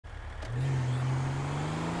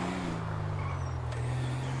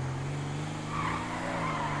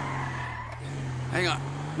Hang on.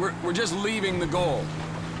 We're just leaving the goal.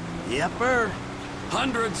 Yepper.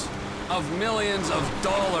 Hundreds of millions of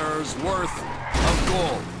dollars worth of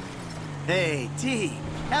gold. Hey, T,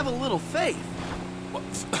 have a little faith. What?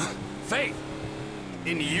 Faith?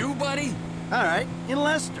 In you, buddy? All right, in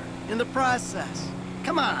Lester, in the process.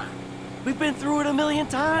 Come on. We've been through it a million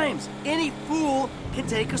times. Any fool can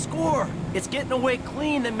take a score. It's getting away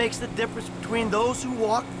clean that makes the difference between those who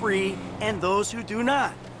walk free and those who do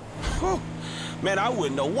not. Whew. Man, I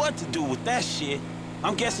wouldn't know what to do with that shit.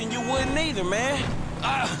 I'm guessing you wouldn't either, man.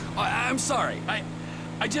 I'm sorry.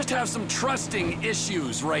 I just have some trusting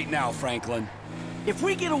issues right now, Franklin. If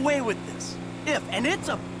we get away with this, and it's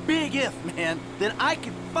a big if, man, then I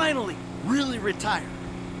can finally really retire.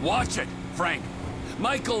 Watch it, Frank.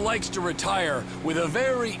 Michael likes to retire with a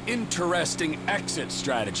very interesting exit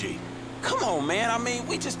strategy. Come on, man. I mean,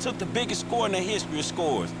 we just took the biggest score in the history of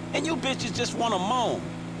scores, and you bitches just want to moan.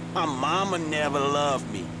 My mama never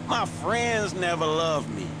loved me. My friends never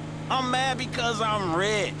loved me. I'm mad because I'm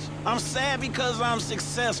rich. I'm sad because I'm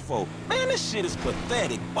successful. Man, this shit is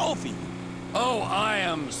pathetic, both of you. Oh, I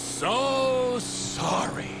am so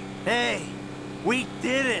sorry. Hey, we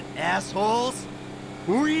did it, assholes.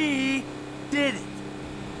 We did it.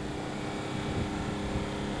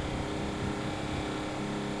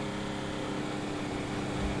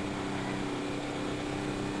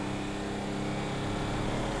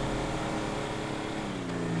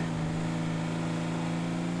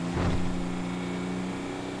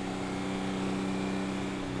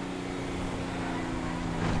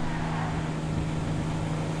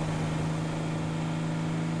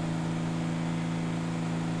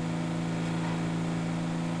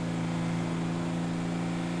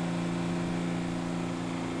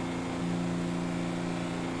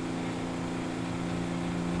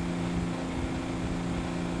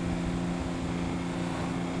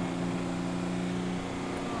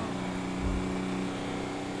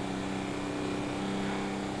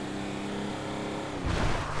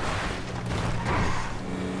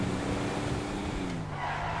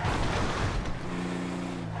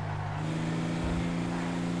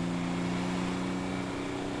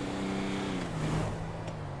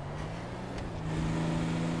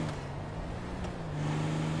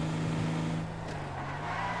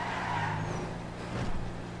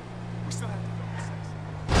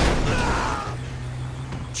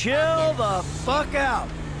 Chill the fuck out.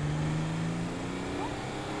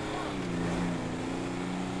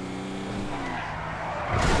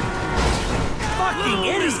 Fucking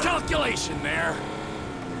idiot! Miscalculation there.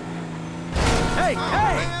 Hey, hey!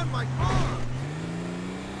 Man, my car!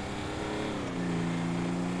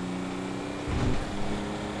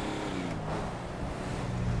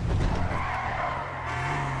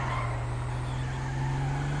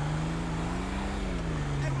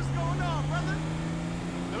 Hey, what's going on, brother?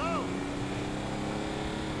 Hello?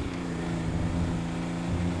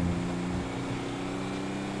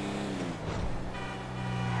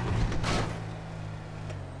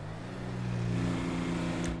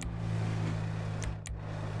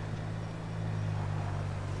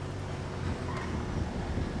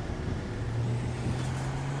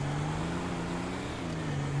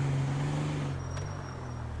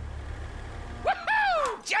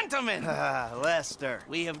 Gentlemen, Lester.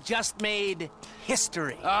 we have just made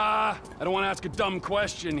history. I don't want to ask a dumb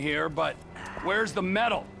question here, but where's the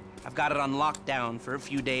metal? I've got it on lockdown for a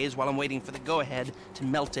few days while I'm waiting for the go-ahead to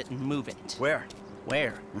melt it and move it. Where?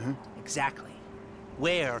 Where? Exactly.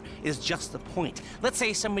 Where is just the point. Let's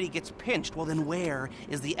say somebody gets pinched, well then where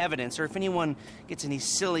is the evidence? Or if anyone gets any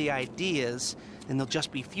silly ideas, then they'll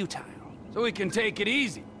just be futile. So we can take it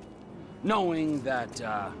easy, knowing that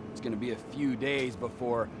it's gonna be a few days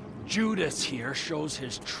before Judas here shows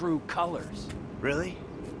his true colors. Really?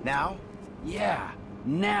 Now? Yeah,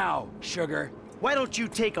 now, sugar. Why don't you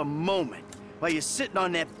take a moment while you're sitting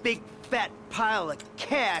on that big fat pile of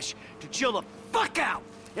cash to chill the fuck out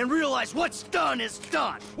and realize what's done is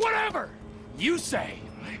done? Whatever you say.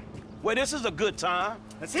 Well, this is a good time.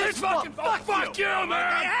 That's his fault. Fuck you,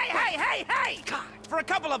 man! Hey! God, for a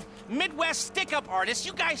couple of Midwest stick-up artists,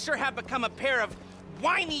 you guys sure have become a pair of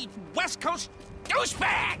whiny West Coast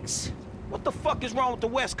douchebags! What the fuck is wrong with the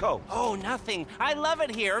West Coast? Oh, nothing. I love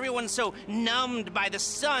it here. Everyone's so numbed by the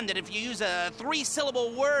sun that if you use a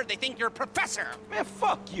 3-syllable word, they think you're a professor. Man,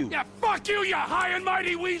 fuck you. Yeah, fuck you, you high and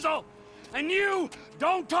mighty weasel! And you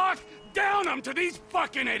don't talk down them to these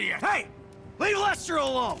fucking idiots! Hey! Leave Lester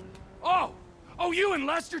alone! Oh, you and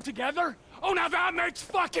Lester together? Oh, now that makes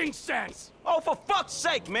fucking sense! Oh, for fuck's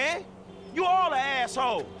sake, man. You all the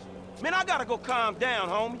assholes. Man, I gotta go calm down,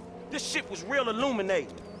 homie. This shit was real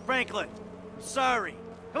illuminating. Franklin, I'm sorry.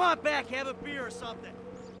 Come on back, have a beer or something.